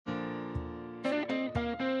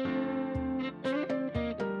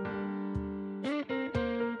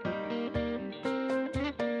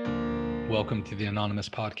Welcome to the Anonymous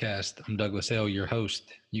Podcast. I'm Douglas L., your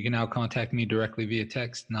host. You can now contact me directly via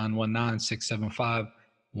text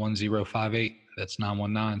 919-675-1058. That's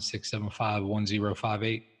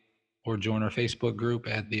 919-675-1058. Or join our Facebook group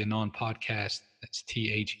at the Anon Podcast. That's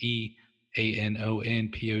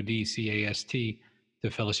TheAnonPodcast to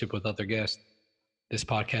fellowship with other guests. This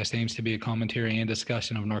podcast aims to be a commentary and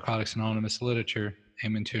discussion of Narcotics Anonymous literature,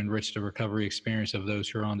 aiming to enrich the recovery experience of those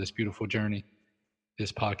who are on this beautiful journey.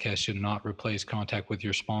 This podcast should not replace contact with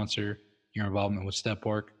your sponsor, your involvement with step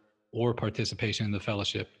work, or participation in the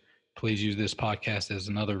fellowship. Please use this podcast as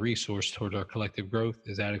another resource toward our collective growth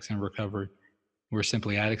as addicts in recovery. We're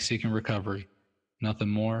simply addicts seeking recovery, nothing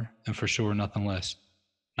more, and for sure, nothing less.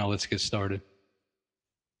 Now let's get started.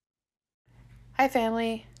 Hi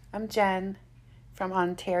family, I'm Jen from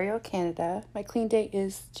Ontario, Canada. My clean date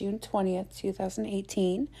is June 20th,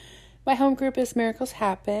 2018. My home group is Miracles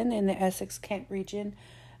Happen in the Essex-Kent region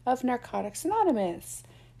of Narcotics Anonymous.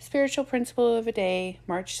 Spiritual Principle of a Day,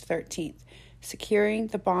 March 13th, Securing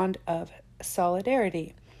the Bond of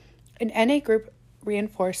Solidarity. An NA group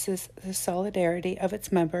reinforces the solidarity of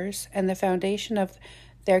its members and the foundation of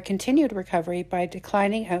their continued recovery by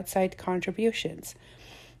declining outside contributions.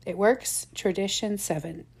 It works, Tradition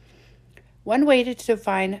 7. One way to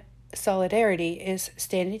define solidarity is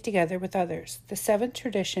standing together with others. The seventh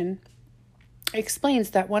tradition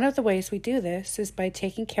explains that one of the ways we do this is by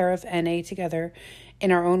taking care of NA together in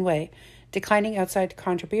our own way. Declining outside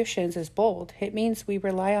contributions is bold. It means we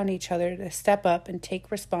rely on each other to step up and take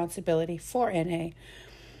responsibility for NA.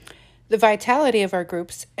 The vitality of our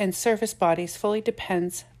groups and service bodies fully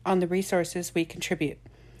depends on the resources we contribute.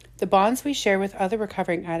 The bonds we share with other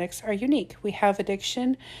recovering addicts are unique. We have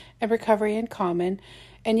addiction and recovery in common,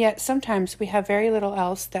 and yet sometimes we have very little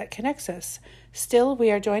else that connects us. Still,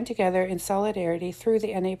 we are joined together in solidarity through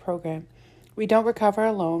the NA program. We don't recover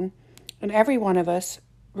alone, and every one of us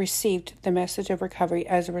received the message of recovery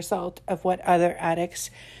as a result of what other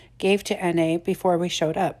addicts gave to NA before we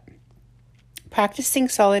showed up. Practicing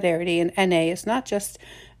solidarity in NA is not just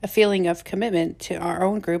a feeling of commitment to our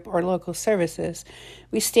own group or local services.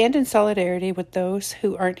 We stand in solidarity with those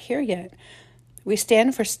who aren't here yet. We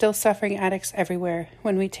stand for still suffering addicts everywhere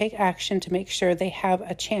when we take action to make sure they have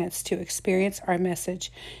a chance to experience our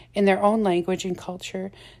message in their own language and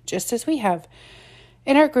culture, just as we have.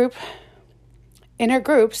 In our groups,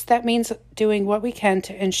 that means doing what we can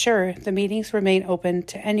to ensure the meetings remain open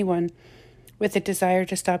to anyone with a desire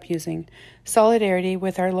to stop using. Solidarity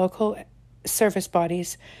with our local service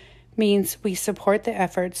bodies means we support the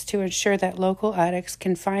efforts to ensure that local addicts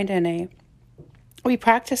can find NA. We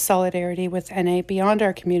practice solidarity with NA beyond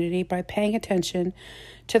our community by paying attention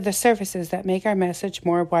to the services that make our message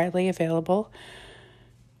more widely available.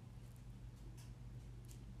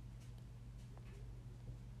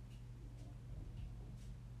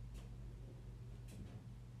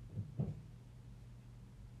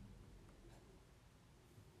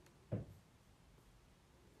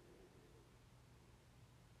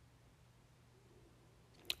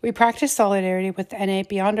 We practice solidarity with NA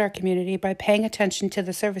beyond our community by paying attention to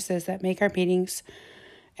the services that make our meetings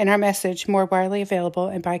and our message more widely available,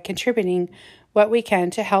 and by contributing what we can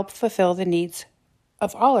to help fulfill the needs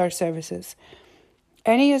of all our services.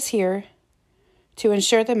 NA is here to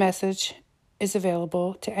ensure the message is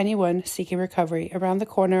available to anyone seeking recovery around the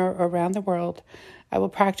corner or around the world. I will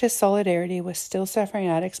practice solidarity with still suffering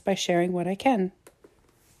addicts by sharing what I can.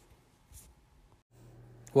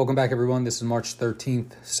 Welcome back, everyone. This is March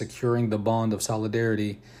 13th, Securing the Bond of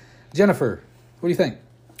Solidarity. Jennifer, what do you think?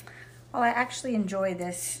 Well, I actually enjoy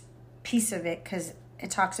this piece of it because it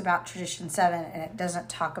talks about Tradition 7 and it doesn't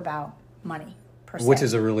talk about money, per se. Which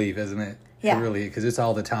is a relief, isn't it? Yeah. It really, because it's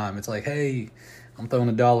all the time. It's like, hey, I'm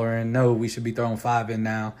throwing $1 in. No, we should be throwing $5 in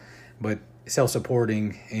now. But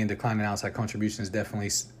self-supporting and declining outside contribution is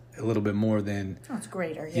definitely a little bit more than... Oh, it's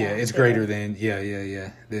greater. Yeah, it's greater than,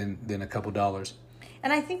 than a couple dollars.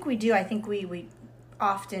 And I think we do. I think we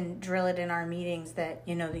often drill it in our meetings that,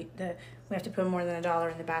 you know, we have to put more than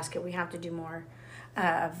 $1 in the basket. We have to do more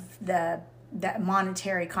of the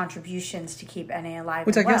monetary contributions to keep NA alive.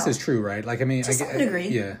 Which I guess is true, right? Like, I mean, to some degree.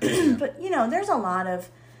 Yeah. But, you know, there's a lot of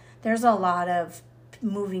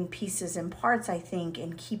moving pieces and parts, I think,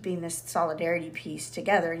 in keeping this solidarity piece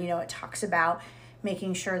together. You know, it talks about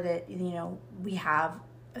making sure that, you know, we have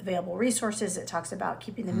available resources. It talks about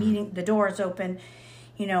keeping the doors open.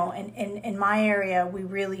 You know, and in my area, we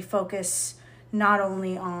really focus not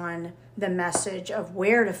only on the message of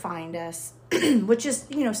where to find us, which is,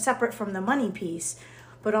 you know, separate from the money piece,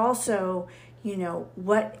 but also, you know,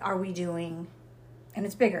 what are we doing and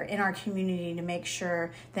it's bigger in our community to make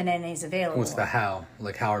sure that NA is available. What's the how?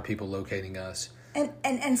 Like, how are people locating us?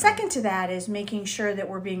 And second to that is making sure that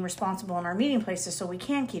we're being responsible in our meeting places so we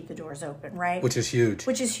can keep the doors open, right? Which is huge.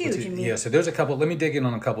 Yeah, so there's a couple. Let me dig in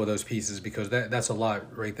on a couple of those pieces because that's a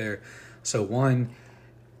lot right there. So one,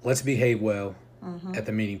 let's behave well at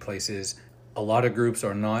the meeting places. A lot of groups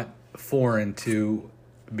are not foreign to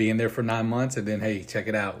being there for 9 months and then, hey, check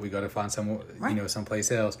it out. We got to find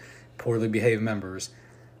someplace else. Poorly behaved members,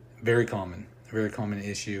 very common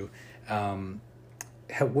issue.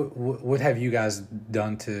 What have you guys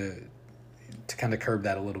done to kind of curb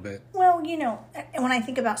that a little bit? Well, when I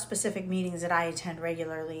think about specific meetings that I attend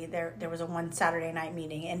regularly, there was a one Saturday night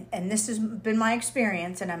meeting, and this has been my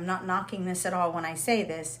experience, and I'm not knocking this at all when I say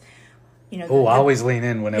this. I always lean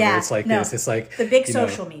in whenever it's like this. It's like the big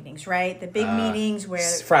social meetings, right? The big meetings where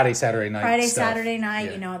Saturday night. Saturday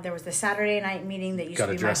night. Yeah. There was the Saturday night meeting that used to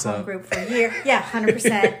be my home group for a year. Yeah,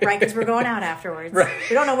 100%. Right, because we're going out afterwards. Right.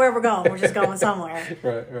 We don't know where we're going. We're just going somewhere.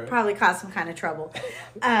 Right. Probably cause some kind of trouble.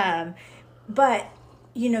 But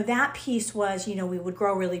that piece was, we would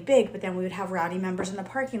grow really big, but then we would have rowdy members in the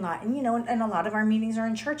parking lot. And, and a lot of our meetings are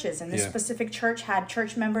in churches. And this specific church had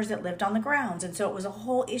church members that lived on the grounds. And so it was a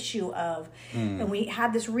whole issue of, and we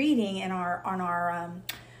had this reading in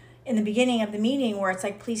in the beginning of the meeting where it's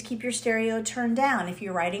like, please keep your stereo turned down. If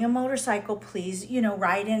you're riding a motorcycle, please,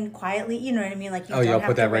 ride in quietly. You know what I mean? Like, y'all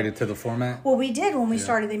put that right into the format? Well, we did when we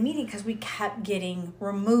started the meeting because we kept getting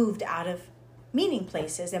removed out of meeting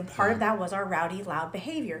places, and part of that was our rowdy, loud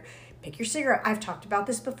behavior. Pick your cigarette. I've talked about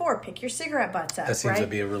this before. Pick your cigarette butts up. That seems to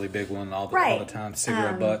be a really big one all the time.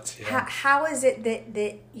 Cigarette butts. Yeah. How is it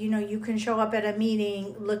that you can show up at a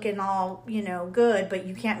meeting looking all good, but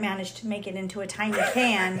you can't manage to make it into a tiny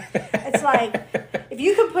can? It's like if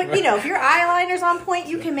you can put if your eyeliner's on point,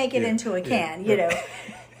 you can make it into a can.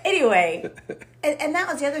 Anyway, and that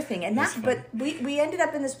was the other thing. But we ended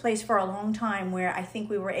up in this place for a long time where I think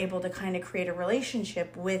we were able to kind of create a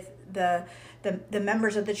relationship with the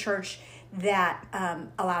members of the church that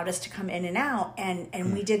allowed us to come in and out.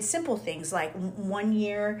 And we did simple things like one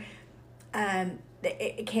year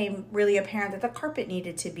it became really apparent that the carpet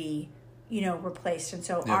needed to be replaced. And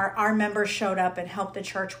so our members showed up and helped the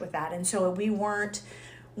church with that. And so we weren't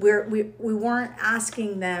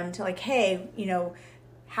asking them to like, hey,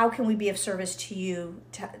 how can we be of service to you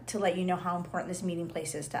to let you know how important this meeting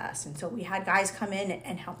place is to us? And so we had guys come in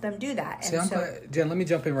and help them do that. See, Jen, let me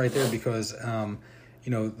jump in right there because,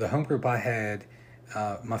 the home group I had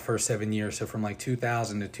my first 7 years, so from like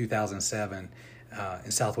 2000 to 2007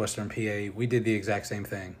 in southwestern PA, we did the exact same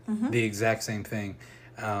thing. The exact same thing.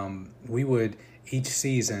 We would, each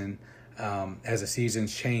season, as the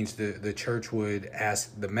seasons changed, the church would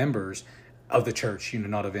ask the members of the church,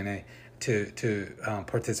 not of NA, to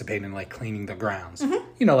participate in like cleaning the grounds,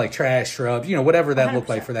 like trash, shrubs, whatever that 100%. Looked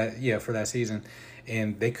like for that season.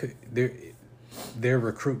 And they could, their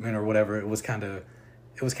recruitment or whatever, it was kind of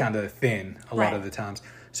thin a lot of the times.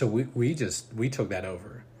 So we took that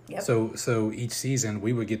over. Yep. So each season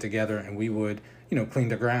we would get together and we would, clean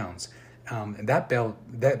the grounds. And that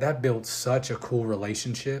built such a cool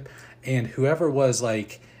relationship. And whoever was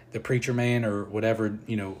like the preacher man or whatever,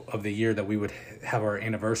 of the year that we would have our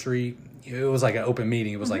anniversary, it was like an open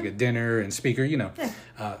meeting. It was like a dinner and speaker,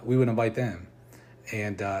 we would invite them.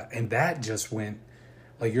 And that just went,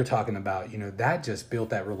 like you're talking about, that just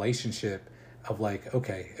built that relationship of like,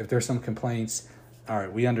 okay, if there's some complaints, all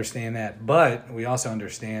right, we understand that, but we also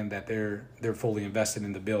understand that they're fully invested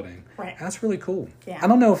in the building. Right. And that's really cool. Yeah. I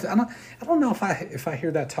don't know if I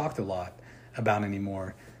hear that talked a lot about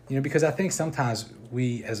anymore, because I think sometimes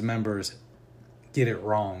we as members get it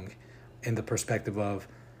wrong in the perspective of,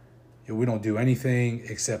 we don't do anything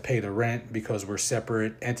except pay the rent because we're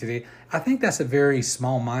separate entity. I think that's a very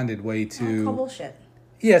small-minded way to... Oh, bullshit.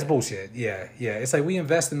 Yeah, it's bullshit. Yeah. It's like we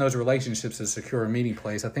invest in those relationships to secure a meeting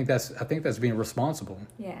place. I think that's being responsible.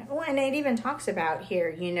 Yeah. Well, and it even talks about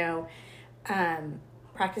here,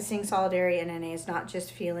 practicing solidarity in NA is not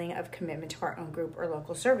just feeling of commitment to our own group or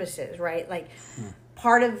local services, right? Like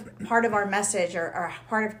part of our message or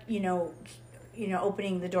part of,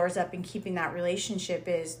 opening the doors up and keeping that relationship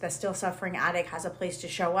is the still suffering addict has a place to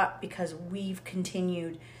show up because we've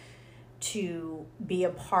continued to be a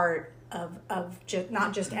part of just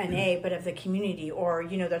not just NA, but of the community or,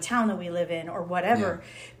 the town that we live in or whatever. Yeah.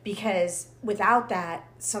 Because without that,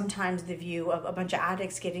 sometimes the view of a bunch of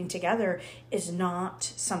addicts getting together is not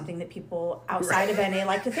something that people outside of NA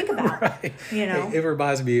like to think about. Right. It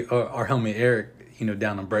reminds me of our homie Eric,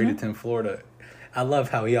 down in Bradenton, Florida. I love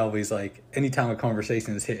how he always like, anytime a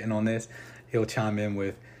conversation is hitting on this, he'll chime in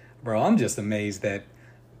with, bro, I'm just amazed that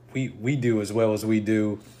we do as well as we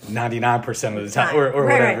do 99% of the time, or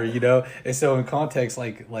Right, whatever, right. you know. And so in context,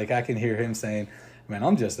 like I can hear him saying, "Man,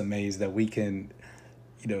 I'm just amazed that we can,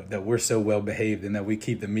 you know, that we're so well behaved and that we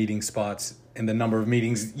keep the meeting spots and the number of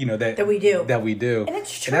meetings, you know, that we do. And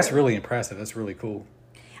it's true. And that's really impressive. That's really cool.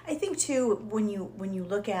 I think too, when you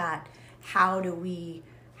look at how do we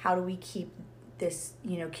keep this,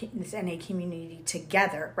 you know, this NA community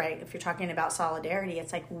together, right? If you're talking about solidarity,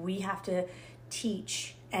 it's like we have to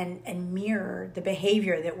teach and mirror the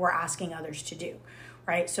behavior that we're asking others to do,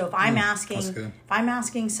 right? So if I'm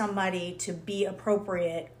asking somebody to be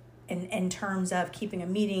appropriate in terms of keeping a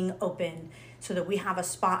meeting open so that we have a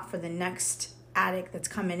spot for the next addict that's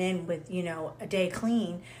coming in with, you know, a day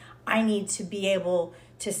clean, I need to be able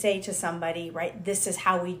to say to somebody, right, this is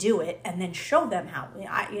how we do it, and then show them how.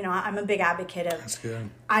 I'm a big advocate of, That's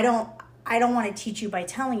good. I don't want to teach you by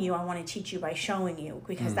telling you. I want to teach you by showing you,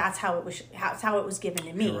 because that's how it was given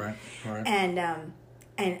to me. You're right.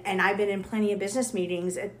 And I've been in plenty of business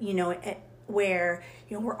meetings, where,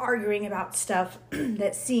 you know, we're arguing about stuff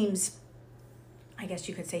that seems, I guess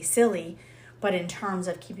you could say, silly, but in terms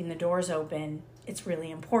of keeping the doors open, it's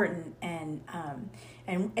really important.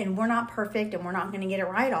 And we're not perfect, and we're not going to get it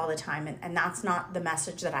right all the time. And that's not the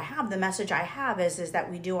message that I have. The message I have is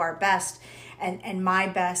that we do our best, and my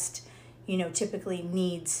best, you know, typically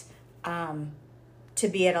needs to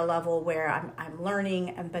be at a level where I'm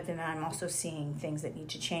learning, but then I'm also seeing things that need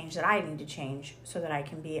to change, that I need to change, so that I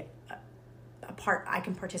can be I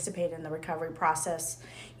can participate in the recovery process,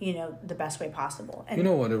 you know, the best way possible. And you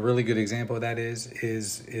know what a really good example of that is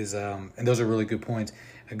and those are really good points.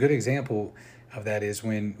 A good example of that is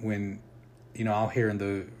when you know, I'll hear in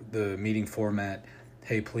the meeting format,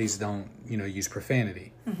 hey, please don't, you know, use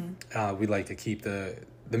profanity. Mm-hmm. We like to keep the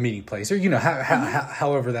meeting place, or, you know,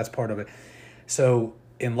 however that's part of it. So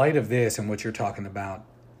in light of this and what you're talking about,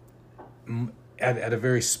 at a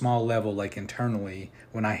very small level, like internally,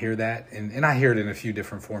 when I hear that, and I hear it in a few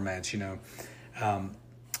different formats, you know,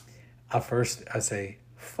 I say,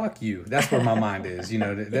 fuck you. That's where my mind is, you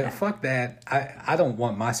know, fuck that. I don't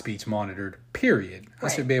want my speech monitored, period.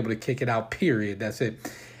 Right. I should be able to kick it out, period. That's it.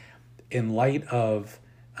 In light of,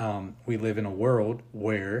 we live in a world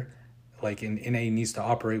where, like, NA needs to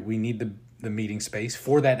operate, we need the meeting space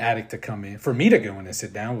for that addict to come in, for me to go in and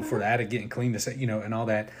sit down, for the addict getting clean to say, you know, and all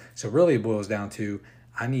that. So really it boils down to,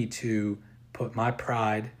 I need to put my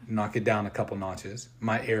pride, knock it down a couple notches,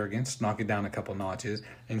 my arrogance, knock it down a couple notches,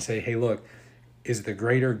 and say, hey, look, is the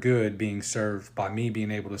greater good being served by me being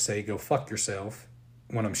able to say, go fuck yourself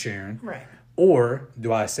when I'm sharing? Right. Or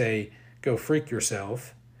do I say, go freak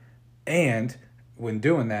yourself? And when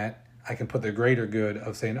doing that, I can put the greater good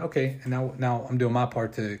of saying, okay, and now I'm doing my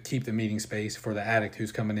part to keep the meeting space for the addict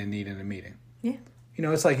who's coming in needing a meeting. Yeah. You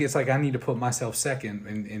know, it's like I need to put myself second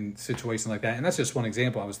in situations like that. And that's just one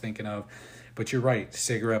example I was thinking of. But you're right,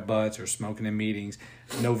 cigarette butts or smoking in meetings.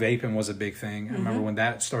 No vaping was a big thing. I remember when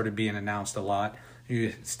that started being announced a lot.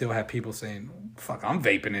 You still have people saying, fuck, I'm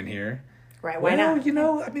vaping in here. Right, why not? You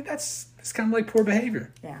know, I mean, it's kind of like poor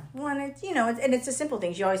behavior. Yeah. Well, and it's, you know, it's the simple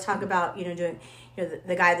things. You always talk about, you know, doing, you know,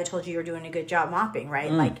 the guy that told you were doing a good job mopping,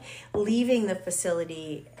 right? Like leaving the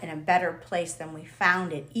facility in a better place than we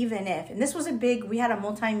found it, even if, and this was we had a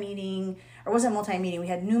multi-meeting, or wasn't multi-meeting, we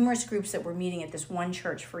had numerous groups that were meeting at this one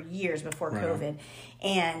church for years before COVID.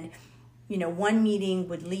 And, you know, one meeting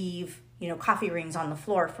would leave, you know, coffee rings on the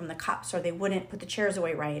floor from the cups, or they wouldn't put the chairs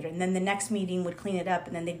away right. And then the next meeting would clean it up,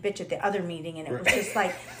 and then they'd bitch at the other meeting. And it was just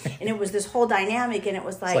like, and it was this whole dynamic, and it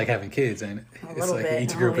was like. It's like having kids, ain't it? A little bit.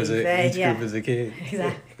 Each group is a kid.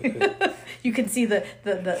 Exactly. You can see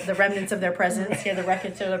the remnants of their presence, the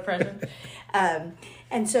wreckage of their presence.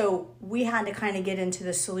 And so we had to kind of get into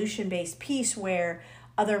the solution-based piece where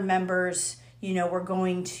other members, you know, we're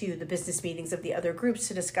going to the business meetings of the other groups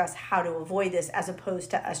to discuss how to avoid this, as opposed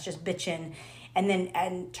to us just bitching. And then,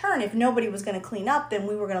 in turn, if nobody was going to clean up, then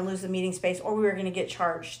we were going to lose the meeting space, or we were going to get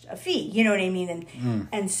charged a fee. You know what I mean?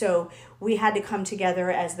 And so we had to come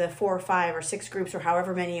together as the 4 or 5 or 6 groups, or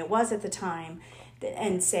however many it was at the time,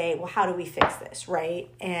 and say, well, how do we fix this, right?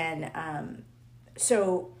 And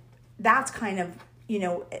so that's kind of, you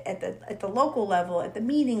know, at the local level, at the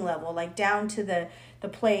meeting level, like down to the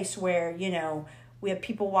place where, you know, we have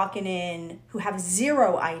people walking in who have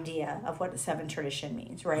zero idea of what the 7 tradition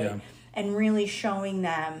means, right? Yeah. And really showing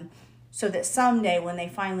them, so that someday when they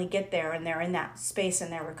finally get there and they're in that space in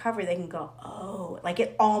their recovery, they can go, oh, like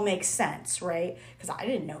it all makes sense, right? Because I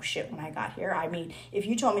didn't know shit when I got here. I mean, if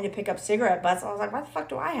you told me to pick up cigarette butts, I was like, why the fuck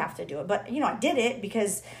do I have to do it? But, you know, I did it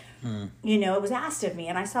because, you know, it was asked of me,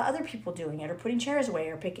 and I saw other people doing it, or putting chairs away,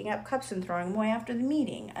 or picking up cups and throwing them away after the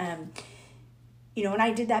meeting. you know, and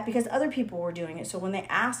I did that because other people were doing it. So when they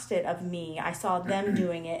asked it of me, I saw them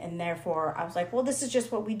doing it, and therefore I was like, well, this is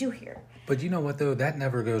just what we do here. But you know what, though? That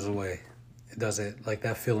never goes away, does it? Like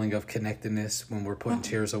that feeling of connectedness when we're putting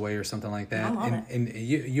chairs away or something like that. And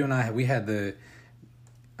you and I, we had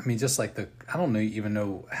just like I don't even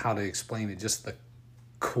know how to explain it, just the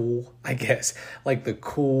cool, I guess, like the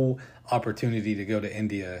cool opportunity to go to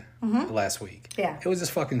India last week. Yeah. It was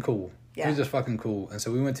just fucking cool. Yeah. It was just fucking cool. And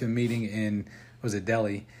so we went to a meeting in, was it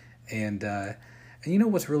Delhi? And you know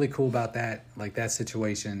what's really cool about that, like that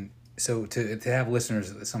situation? So to have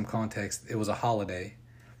listeners some context, it was a holiday,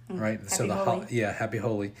 right? Happy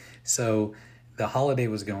Holi. So the holiday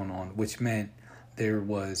was going on, which meant there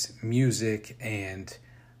was music and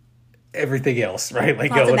everything else, right?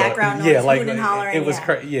 Like lots of background noise, like and hollering, it was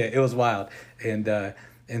it was wild.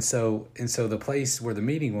 And so the place where the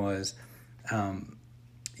meeting was,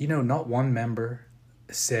 you know, not one member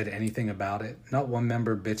said anything about it. Not one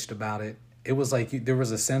member bitched about it. It was like there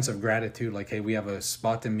was a sense of gratitude, like, hey, we have a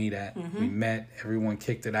spot to meet at. We met, everyone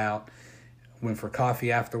kicked it out, went for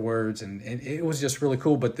coffee afterwards, and it was just really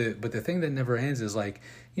cool. But the thing that never ends is, like,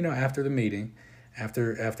 you know, after the meeting,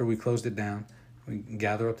 after we closed it down, we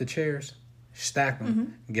gather up the chairs, stack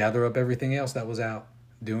them, gather up everything else that was out,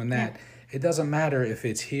 doing that. Yeah. It doesn't matter if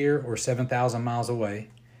it's here or 7,000 miles away.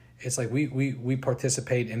 It's like we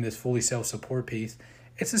participate in this fully self-support piece.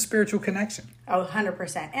 It's a spiritual connection. Oh,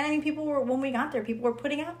 100%. And I mean, when we got there, people were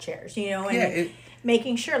putting out chairs, you know, and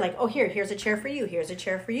making sure, like, oh, here's a chair for you, here's a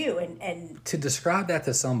chair for you. And to describe that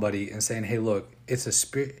to somebody and saying, hey, look, it's a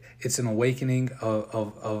spirit, it's an awakening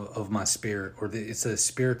of my spirit, or it's a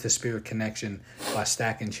spirit to spirit connection by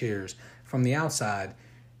stacking chairs. From the outside,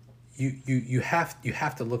 you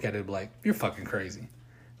have to look at it like, you're fucking crazy.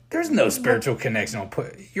 There's no spiritual connection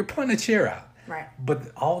you're putting a chair out. Right.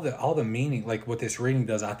 But all the meaning, like what this reading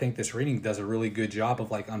does, I think this reading does a really good job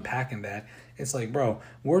of like unpacking that. It's like, bro,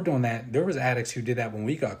 we're doing that. There was addicts who did that when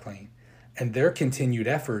we got clean, and their continued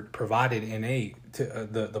effort provided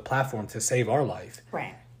the platform to save our life.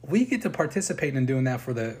 Right. We get to participate in doing that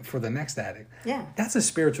for the next addict. Yeah. That's a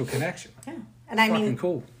spiritual connection. Yeah. And I mean,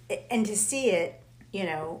 cool. And to see it, you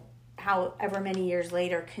know, however many years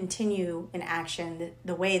later, continue in action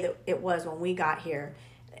the way that it was when we got here,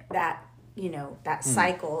 that, you know, that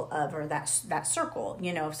cycle of, or that circle,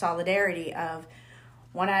 you know, of solidarity of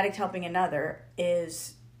one addict helping another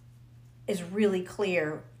is really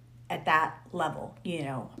clear at that level, you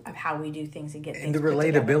know, of how we do things and get things. And the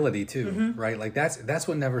relatability too, right? Like that's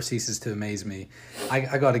what never ceases to amaze me.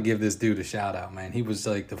 I got to give this dude a shout out, man. He was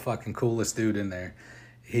like the fucking coolest dude in there.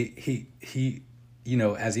 He you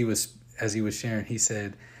know, as he was sharing, he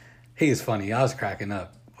said, he is funny. I was cracking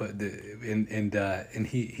up, but and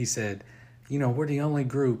he said, you know, we're the only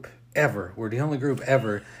group ever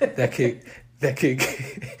that could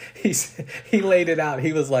he laid it out.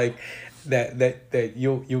 He was like, that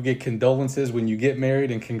you'll get condolences when you get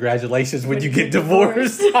married and congratulations when you get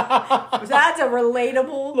divorced. That's a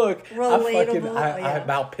relatable. Look, I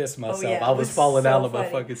about pissed myself. I was falling out of my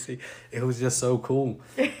fucking seat. It was just so cool.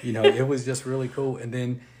 You know, it was just really cool. And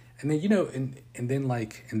then you know, and then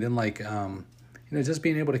you know, just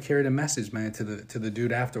being able to carry the message, man, to the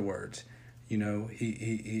dude afterwards. You know,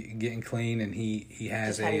 he getting clean, and he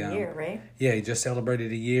has just had a year, right? Yeah, he just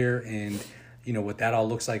celebrated a year, and you know what that all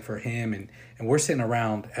looks like for him, and we're sitting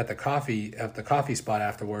around at the coffee spot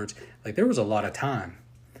afterwards. Like, there was a lot of time.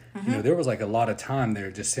 You know, there was like a lot of time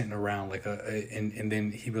there just sitting around, like and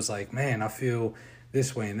then he was like, man, I feel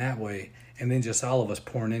this way and that way, and then just all of us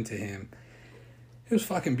pouring into him. It was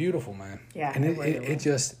fucking beautiful, man. Yeah, and it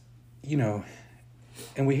just, you know.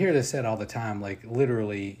 And we hear this said all the time, like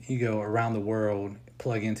literally you go around the world,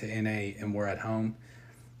 plug into NA, and we're at home.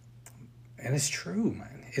 And it's true,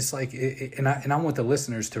 man. It's like, and I want the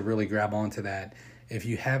listeners to really grab onto that. If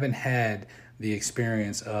you haven't had the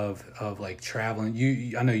experience of like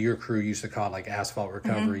traveling, I know your crew used to call it like asphalt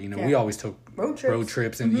recovery. You know, we always took road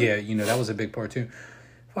trips, and you know, that was a big part too.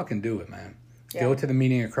 Fucking do it, man. Yeah. Go to the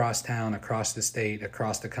meeting across town, across the state,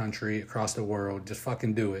 across the country, across the world. Just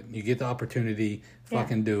fucking do it. You get the opportunity,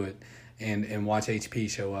 fucking do it, and watch HP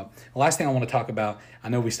show up. The last thing I want to talk about, I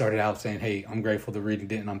know we started out saying, hey, I'm grateful the reading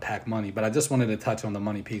didn't unpack money, but I just wanted to touch on the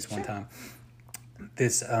money piece one time.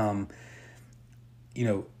 This, you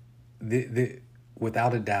know, the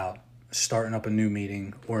without a doubt, starting up a new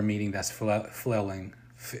meeting or a meeting that's flailing.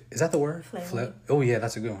 Is that the word? Oh, yeah,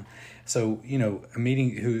 that's a good one. So, you know, a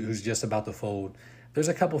meeting who's just about to fold, there's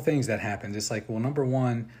a couple things that happen. It's like, well, number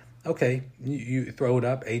one, okay, you throw it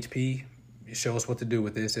up, HP, show us what to do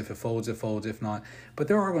with this. If it folds, it folds. If not. But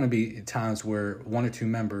there are going to be times where one or two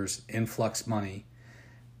members influx money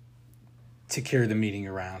to carry the meeting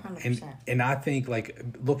around. 100%. And I think like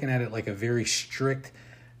looking at it like a very strict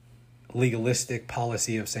legalistic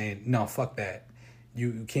policy of saying, no, fuck that.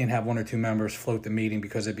 You can't have one or two members float the meeting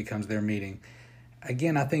because it becomes their meeting.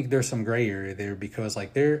 Again, I think there's some gray area there because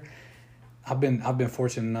like I've been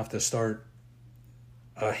fortunate enough to start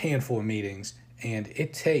a handful of meetings, and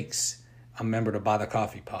it takes a member to buy the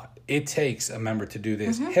coffee pot. It takes a member to do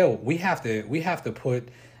this. Mm-hmm. Hell, we have to put,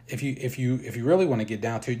 if you really want to get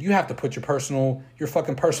down to it, you have to put your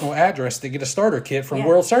fucking personal address to get a starter kit from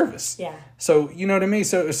World Service. Yeah. So you know what I mean?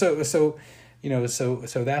 So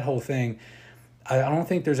that whole thing, I don't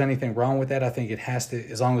think there's anything wrong with that. I think it has to,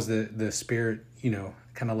 as long as the spirit,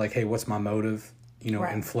 kind of like, hey, what's my motive?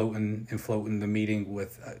 Right. And floating the meeting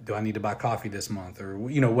with, do I need to buy coffee this month or,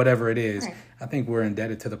 whatever it is. Right. I think we're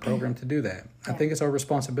indebted to the program to do that. I think it's our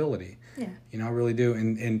responsibility. Yeah. I really do.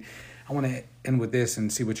 And I want to end with this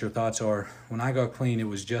and see what your thoughts are. When I got clean, it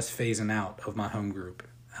was just phasing out of my home group.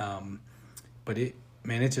 But it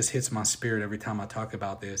just hits my spirit every time I talk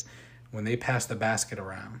about this. When they passed the basket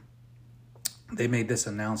around, they made this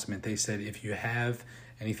announcement. They said, if you have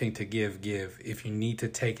anything to give, give. If you need to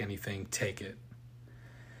take anything, take it.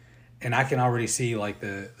 And I can already see like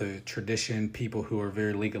the tradition people who are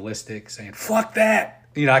very legalistic saying, fuck that.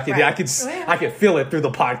 I could feel it through the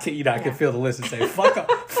podcast. I could feel the listen say, fuck that,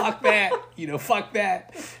 fuck that,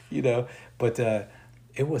 But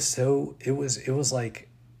it was like,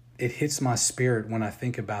 it hits my spirit when I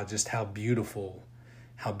think about just how beautiful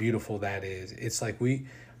that is. It's like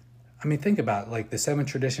think about like the 7th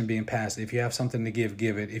tradition being passed. If you have something to give,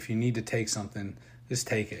 give it. If you need to take something, just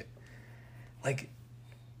take it. Like,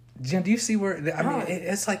 Jen, do you see where?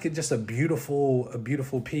 It's like just a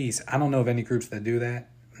beautiful piece. I don't know of any groups that do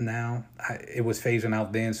that now. It was phasing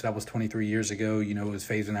out then, so that was 23 years ago. It was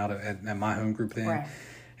phasing out at my home group then. Right.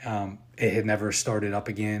 It had never started up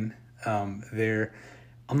again there.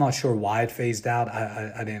 I'm not sure why it phased out.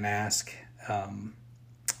 I didn't ask.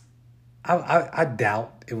 I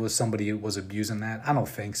doubt it was somebody who was abusing that. I don't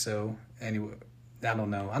think so. Anyway, I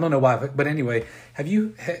don't know why. But anyway,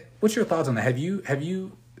 what's your thoughts on that? Have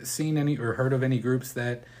you seen any or heard of any groups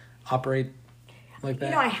that operate like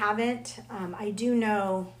that? I haven't. I do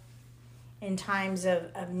know in times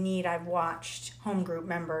of need, I've watched home group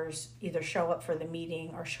members either show up for the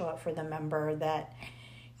meeting or show up for the member that,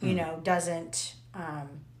 doesn't,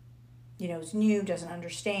 is new, doesn't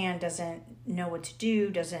understand, doesn't know what to do,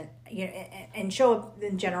 doesn't, and show up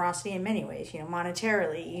in generosity in many ways,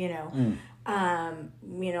 monetarily, you can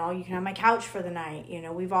have my couch for the night.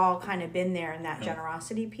 We've all kind of been there in that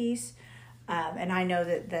generosity piece. And I know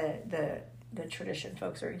that the tradition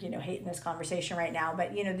folks are, hating this conversation right now,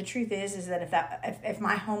 but the truth is that if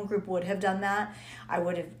my home group would have done that, I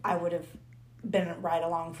would have been right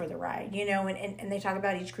along for the ride, and they talk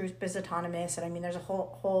about each group as autonomous. And there's a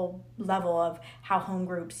whole level of how home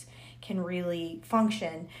groups can really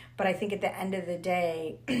function. But I think at the end of the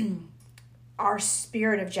day, our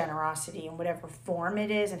spirit of generosity in whatever form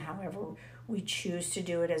it is and however we choose to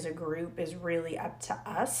do it as a group is really up to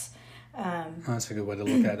us. That's a good way to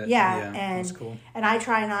look at it. And that's cool. And I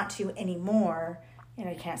try not to anymore,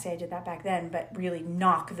 I can't say I did that back then, but really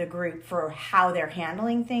knock the group for how they're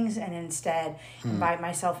handling things, and instead invite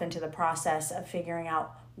myself into the process of figuring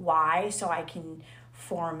out why, so I can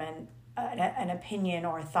form an opinion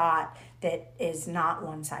or thought that is not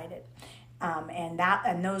one-sided.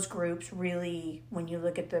 And those groups really, when you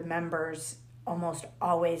look at the members, almost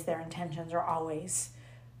always their intentions are always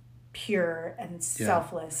pure and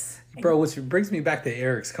selfless. Bro, which brings me back to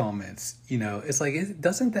Eric's comments. It's like,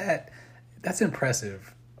 that's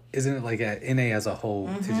impressive, isn't it? Like at NA as a whole,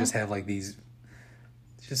 to just have like these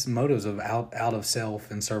just motives of out of self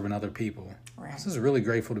and serving other people. Right. This is really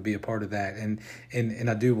grateful to be a part of that. And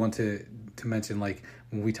I do want to mention, like,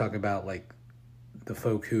 when we talk about like the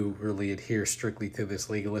folk who really adhere strictly to this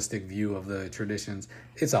legalistic view of the traditions,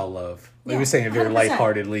 it's all love. Like we're saying it very 100%.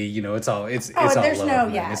 lightheartedly, it's all it's all there's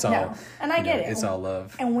love. It's all, no. And I get it. It's all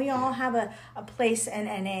love. And we all have a place in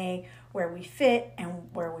NA where we fit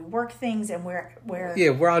and where we work things and where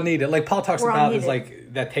we're all needed. Like Paul talks about is needed.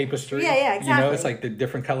 like that tapestry. Yeah, exactly. It's like the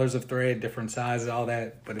different colors of thread, different sizes, all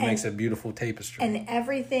that, but it makes a beautiful tapestry. And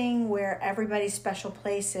everything where everybody's special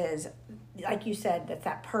place is, like you said,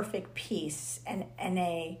 that perfect piece, and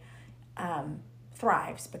NA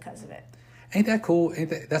thrives because of it. Ain't that cool?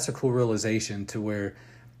 That's a cool realization to where,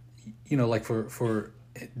 like for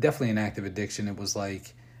definitely an active addiction, it was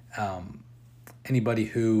like anybody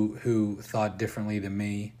who thought differently than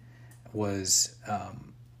me was, I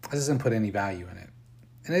just didn't put any value in it.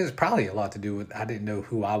 And it was probably a lot to do with I didn't know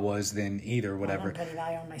who I was then either, whatever. I'm putting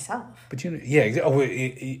value on myself. But you know,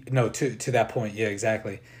 yeah, no, to that point, yeah,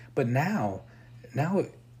 exactly. But now,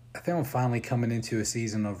 I think I'm finally coming into a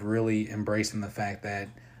season of really embracing the fact that,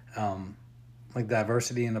 like,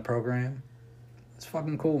 diversity in the program, it's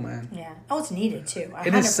fucking cool, man. Yeah. Oh, it's needed too. 100%.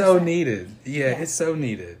 It is so needed. Yeah, it's so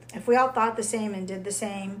needed. If we all thought the same and did the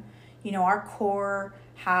same, you know, our core,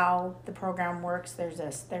 how the program works, there's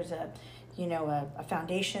a you know, a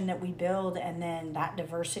foundation that we build, and then that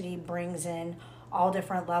diversity brings in all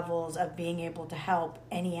different levels of being able to help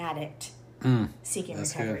any addict seeking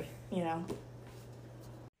recovery, good. You know.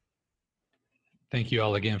 Thank you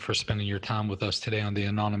all again for spending your time with us today on the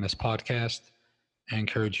Anonymous Podcast. I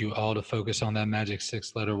encourage you all to focus on that magic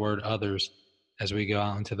 6-letter word, others, as we go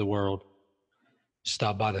out into the world.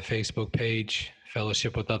 Stop by the Facebook page,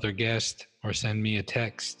 Fellowship with Other Guests, or send me a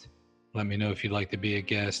text. Let me know if you'd like to be a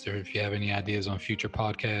guest or if you have any ideas on future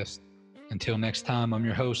podcasts. Until next time, I'm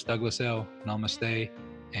your host, Douglas L. Namaste,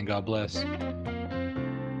 and God bless.